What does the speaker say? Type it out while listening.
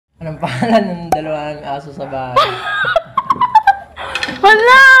Anong pangalan ng dalawang aso sa bahay?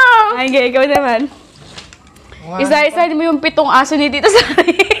 Hala! Ay, ikaw naman. Isa-isa mo yung 7 aso ni Tito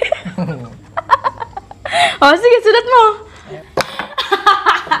Sari. O, sige, sulat mo.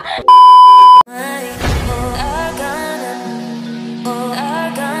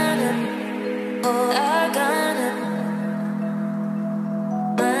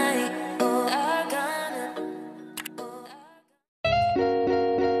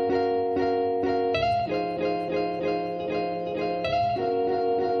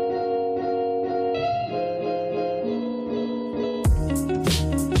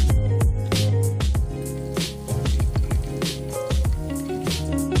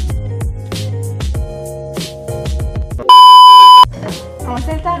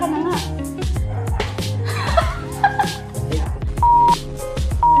 Salta ka na nga.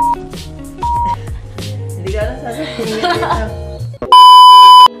 Hindi ka lang sasabihin.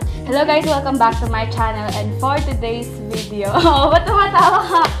 Hello guys, welcome back to my channel and for today's video, ba't tumatawa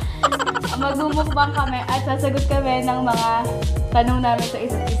ka? Magmumukbang kami at sasagot kami ng mga tanong namin sa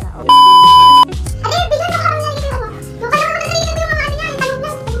isa't isa.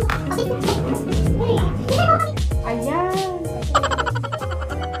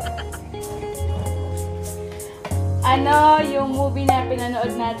 Ano yung movie na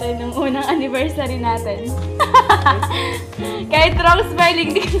pinanood natin nung unang anniversary natin? Kahit wrong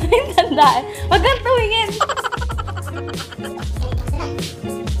spelling, hindi ko na yung tandaan. Huwag kang tuwingin!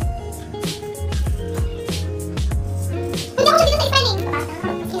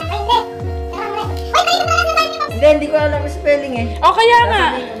 Hindi ko alam yung spelling eh. O kaya nga!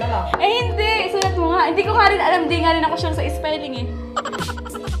 Eh hindi! Sulat mo nga. Hindi ko nga rin alam. Hindi nga rin ako sure sa spelling eh.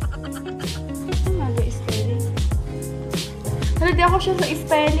 Hindi ako sure sa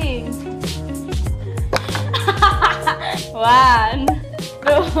spelling. 1,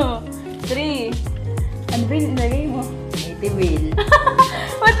 2, 3. Ano ba yung nilagay mo? Itibil.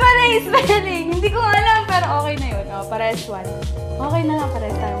 Ba't pala yung spelling? Hindi ko alam, pero okay na yun. O, pares 1. Okay na lang,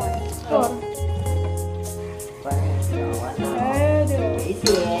 pares tayo 1. Score. Pares 1. Diba?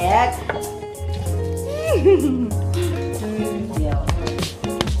 Isik.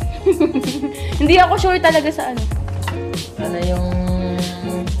 Hindi ako sure talaga sa ano. Ano yung...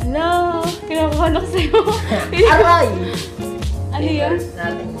 Hello! Kinakabahan ako sa'yo. Aray! Ano yun?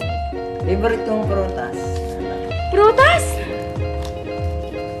 Favorite kong prutas. Prutas?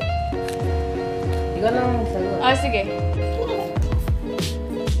 Hindi ko lang magsagot. Ah, sige.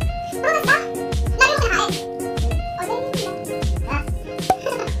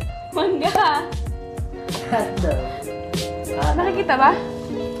 Mangga! Hotdog. Nakikita ba?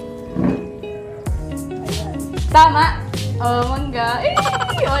 Tama! Oh, mangga. Eh!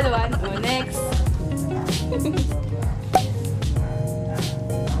 Oh, naman. Oh, next.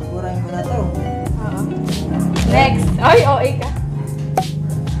 Burahin ko na to. Oo. Next. Ay, OA ka.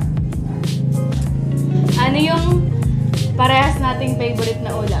 Ano yung parehas nating favorite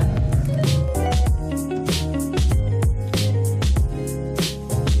na ulam?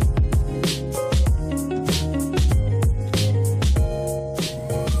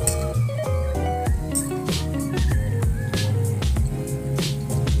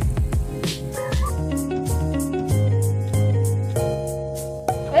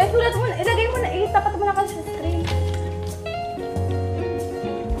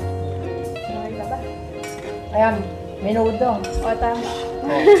 Ayan, menudo. O, tama.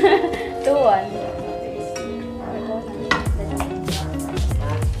 2-1.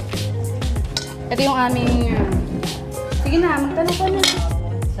 Ito yung aming... Sige na, magtanong ko na.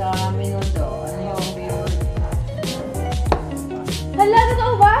 Sa menudo, ano yung favorite? Hala,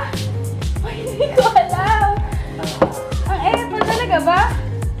 totoo ba? Ay, hindi ko alam. Ang apple talaga ba?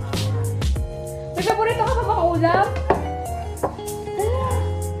 May paborito ka pa bang ulam?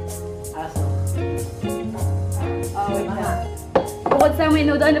 Bukod sa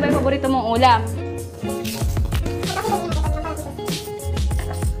menudo, ano ba yung paborito mong ulam?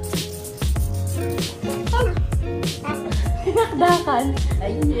 Pinakdakan.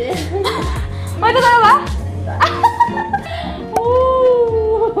 Ay, yeah. Ay, totoo ba?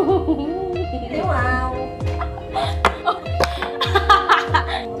 Wow!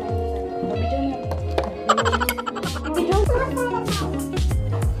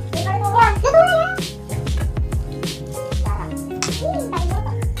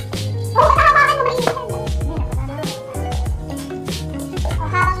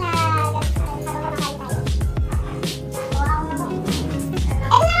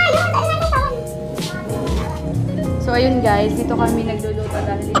 So ayun guys, dito kami nagluluto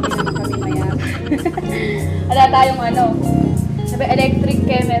dahil hindi naman kami mayaman. Wala tayong ano, Sabi, electric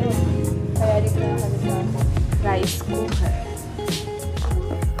kayo meron. Kaya dito na kami sa rice cooker.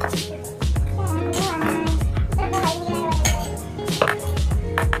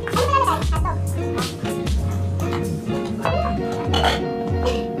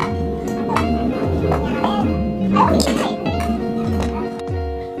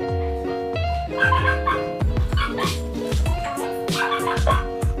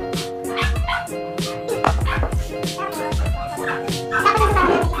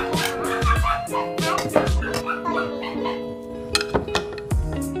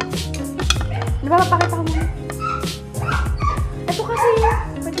 Papakita ko muna. Ito kasi,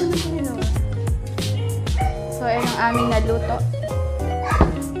 pwede naman ko nilo. So, ayan ang aming naluto.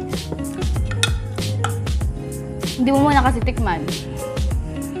 Hindi mo muna kasi tikman.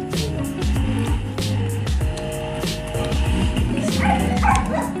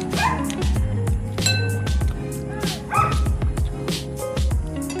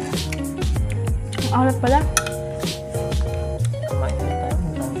 Ang alat pala.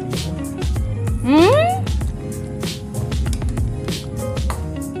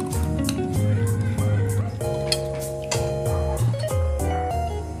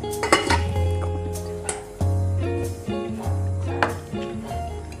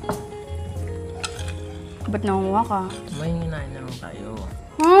 Ba't nangunguha ka? May hinahin na lang tayo.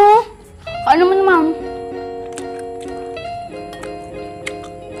 Huh? Ano mo naman?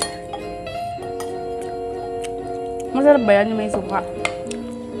 Masarap ba yan yung may suka?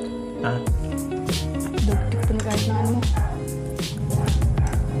 Ha? Dugtog ito na kahit na ano mo.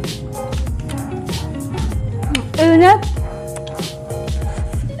 Ayun na!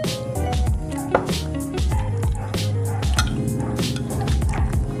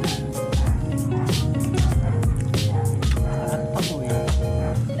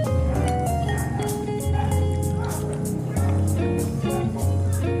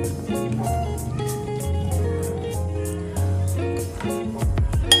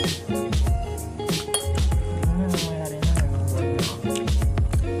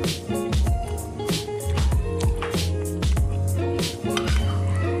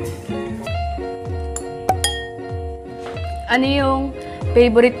 Ano yung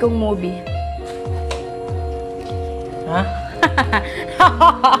favorite kong movie? Ha?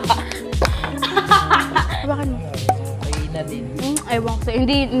 Bakit mo? Kayo na din. Ewan ko sa'yo.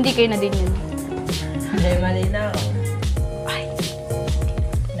 Hindi kayo na din yun. Hindi, mali na ako. Ay.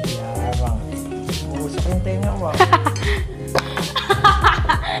 Yarang. Uusok yung tenga ko.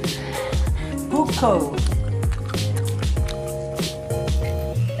 Huko.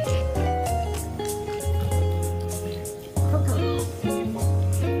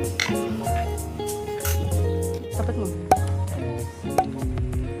 Tapat mo.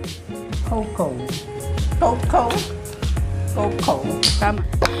 Coco. Coco. Coco. Tama.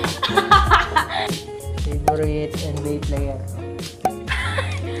 Favorite NBA player.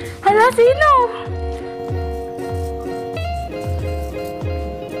 Hala, sino?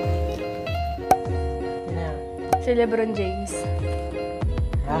 Sino yan? Si LeBron James.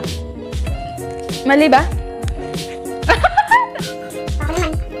 Ha? Mali ba? Ako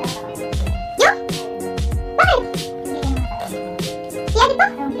naman. Yo! Bakit? I-edit ko?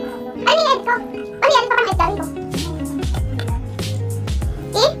 Ano yung edit ko? Ano yung edit ko pang edit ko?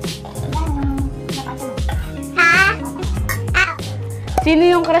 Ha? Sino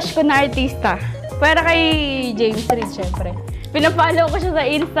yung crush ko na artista? Para kay James Reid, syempre. Pinafollow ko siya sa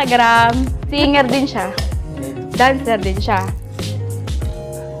Instagram. Singer din siya. Dancer din siya.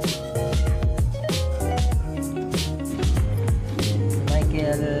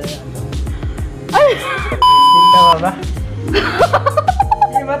 Michael... Ay! Sinta mo ba?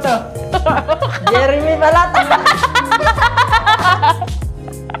 Sino ba to? Jeremy Balata!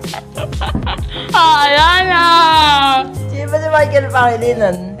 Ayan na! Sino ba si Michael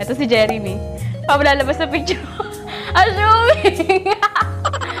Pangilinan? Ito si Jeremy. Papalalabas sa picture. Assuming!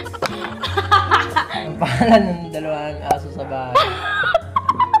 Ang pangalan ng dalawang aso sa bahay.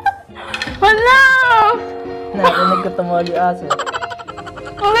 Hala! Narinig ko tumawag yung aso.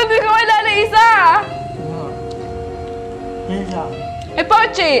 Ang hindi ko kilala isa! Yan siya. Eh,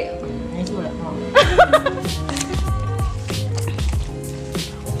 Pochi! May sulat mo.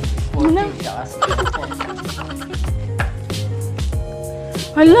 Ano? Siya kasi.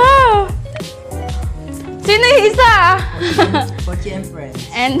 Hala! Sino yung isa? Pochi and Friends.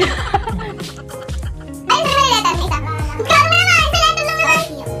 And... Ay, may letter, may isa. Grabe mo naman! May letter lang naman!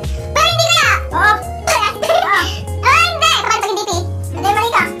 Pero hindi kaya! Oo! Ay, hindi! Kapag pag hindi P. Hindi, mali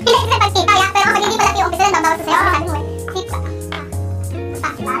ka. Hindi kasi pag P, kaya. Pero kapag hindi pala P, umpisa lang, babawas sa'yo. Sabi mo eh. Tip ka.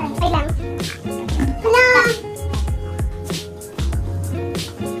 Wait lang. Hala!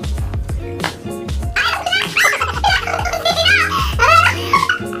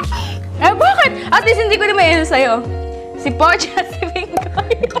 hindi ko naman ano sa'yo. Si Poch at si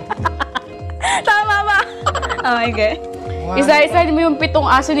Pinkoy. Tama ba? Oh my God. Isa-isa mo yung 7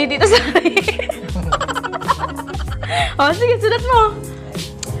 aso ni Tito Sari. Oh, sige, sulat mo.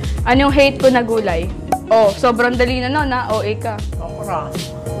 Anong hate ko na gulay? Oh, sobrang dali na no, na OA ka. Okra.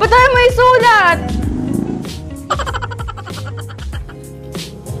 Ba't tayo may sulat?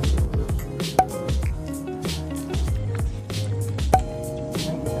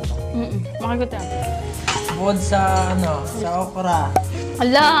 Makikita. Bukod sa ano, sa okra.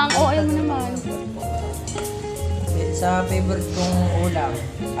 Hala, ang OA mo naman. Sa favorite kong ulam.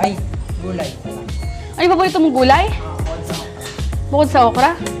 Ay, gulay pala. Ano yung paborito mong gulay? Bukod sa okra. Bukod sa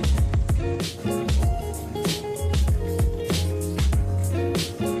okra?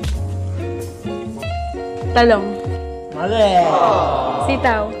 Talong. Mali.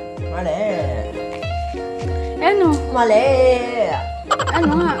 Sitaw. Mali. Ano? Mali.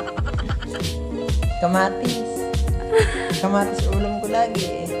 Ano nga? Kamatis. Kamatis ulam ko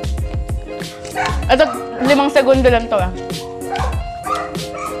lagi. Ito, 5 segundo lang to ah.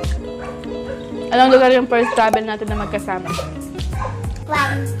 Anong lugar yung first travel natin na magkasama?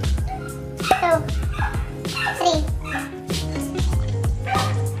 1, 2, 3.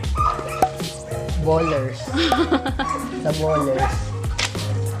 Bowlers. Sa bowlers.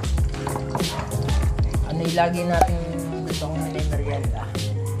 Ano yung lagi natin gusto kong merienda?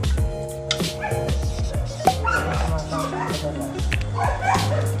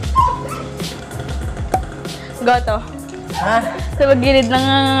 Goto. Ha? Sa pagilid ng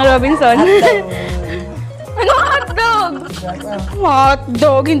Robinson. Ano hotdog?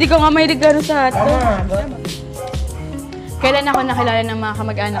 Hotdog? Hindi ko nga may ligaro sa hotdog. Kailan ako nakilala ng mga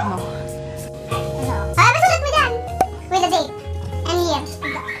kamag-anak mo? Masulat mo dyan. With the date and year.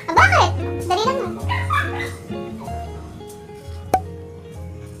 Bakit? Dali lang mo.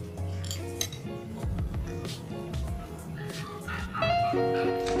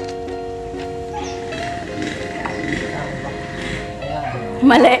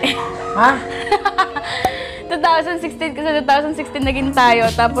 Mali. Ha? 2016 kasi 2016 naging tayo.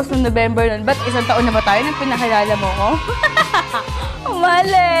 Tapos noong November nun, ba't isang taon na ba tayo nang pinakilala mo ko?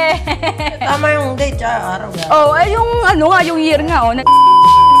 Mali. Tama yung date, araw nga. Oh, ay yung ano nga, yung year nga. Oh.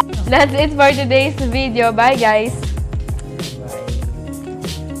 That's it for today's video. Bye guys.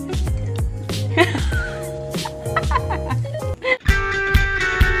 Bye.